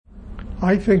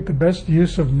I think the best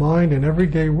use of mind in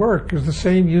everyday work is the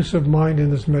same use of mind in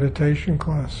this meditation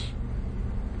class.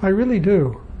 I really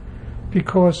do.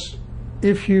 Because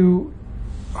if you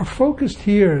are focused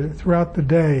here throughout the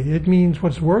day, it means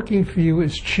what's working for you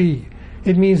is chi.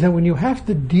 It means that when you have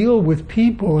to deal with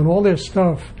people and all their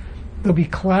stuff, there'll be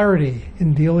clarity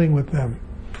in dealing with them.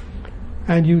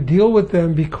 And you deal with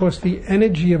them because the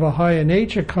energy of a higher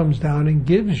nature comes down and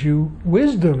gives you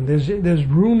wisdom. There's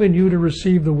room in you to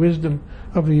receive the wisdom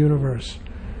of the universe.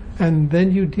 And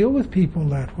then you deal with people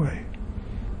that way.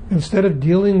 Instead of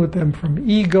dealing with them from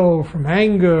ego, from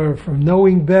anger, from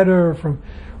knowing better,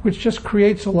 which just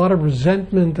creates a lot of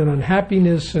resentment and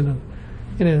unhappiness. And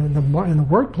in the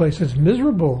workplace, it's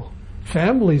miserable.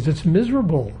 Families, it's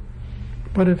miserable.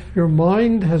 But if your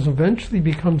mind has eventually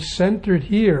become centered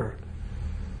here,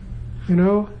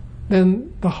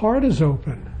 then the heart is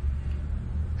open.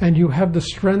 And you have the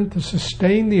strength to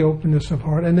sustain the openness of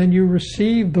heart. And then you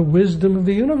receive the wisdom of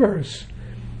the universe.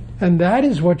 And that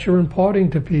is what you're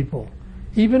imparting to people,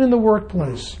 even in the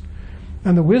workplace.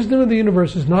 And the wisdom of the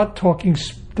universe is not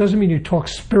doesn't mean you talk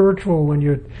spiritual when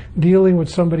you're dealing with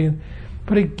somebody,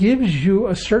 but it gives you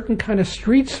a certain kind of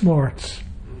street smarts.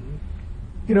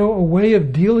 A way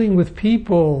of dealing with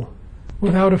people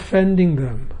without offending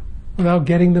them, without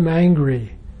getting them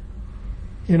angry.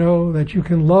 That you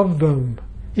can love them,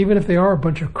 even if they are a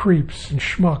bunch of creeps and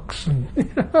schmucks, and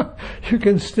you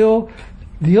can still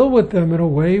deal with them in a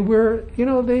way where,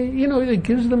 it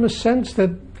gives them a sense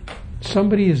that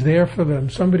somebody is there for them.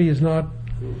 Somebody is not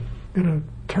going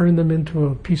to turn them into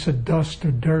a piece of dust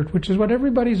or dirt, which is what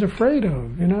everybody's afraid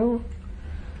of,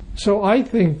 So I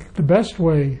think the best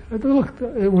way, look,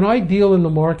 when I deal in the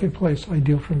marketplace, I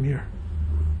deal from here.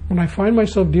 When I find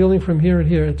myself dealing from here and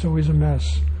here, it's always a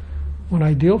mess. When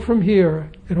I deal from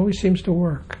here, it always seems to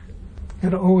work.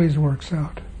 It always works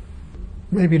out.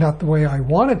 Maybe not the way I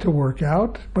want it to work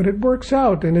out, but it works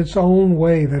out in its own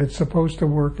way that it's supposed to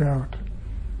work out.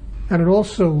 And it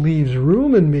also leaves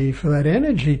room in me for that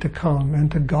energy to come and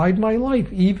to guide my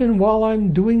life. Even while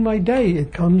I'm doing my day,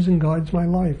 it comes and guides my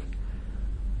life.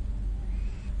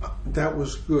 That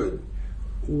was good.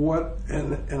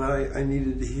 I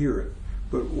needed to hear it.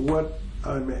 But what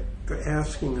I'm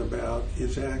asking about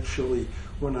is actually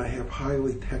when I have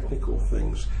highly technical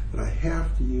things that I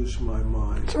have to use my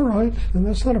mind. It's all right, and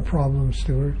that's not a problem,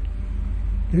 Stuart.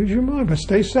 Use your mind, but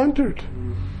stay centered.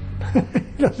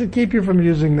 It doesn't keep you from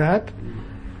using that.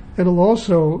 It'll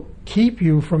also keep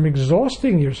you from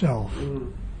exhausting yourself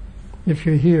if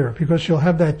you're here, because you'll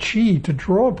have that chi to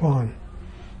draw upon.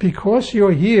 Because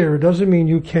you're here doesn't mean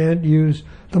you can't use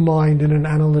the mind in an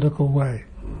analytical way.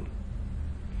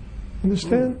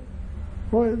 Understand?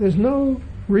 Well, there's no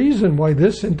reason why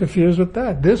this interferes with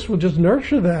that. This will just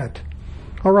nurture that.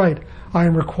 All right, I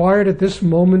am required at this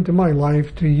moment in my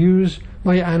life to use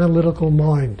my analytical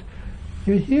mind.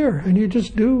 You're here, and you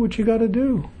just do what you got to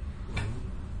do.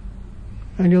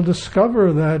 And you'll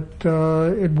discover that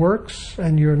it works,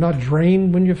 and you're not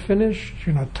drained when you're finished.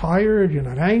 You're not tired. You're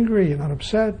not angry. You're not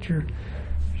upset. You're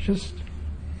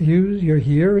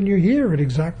here, and you're here at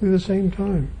exactly the same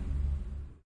time.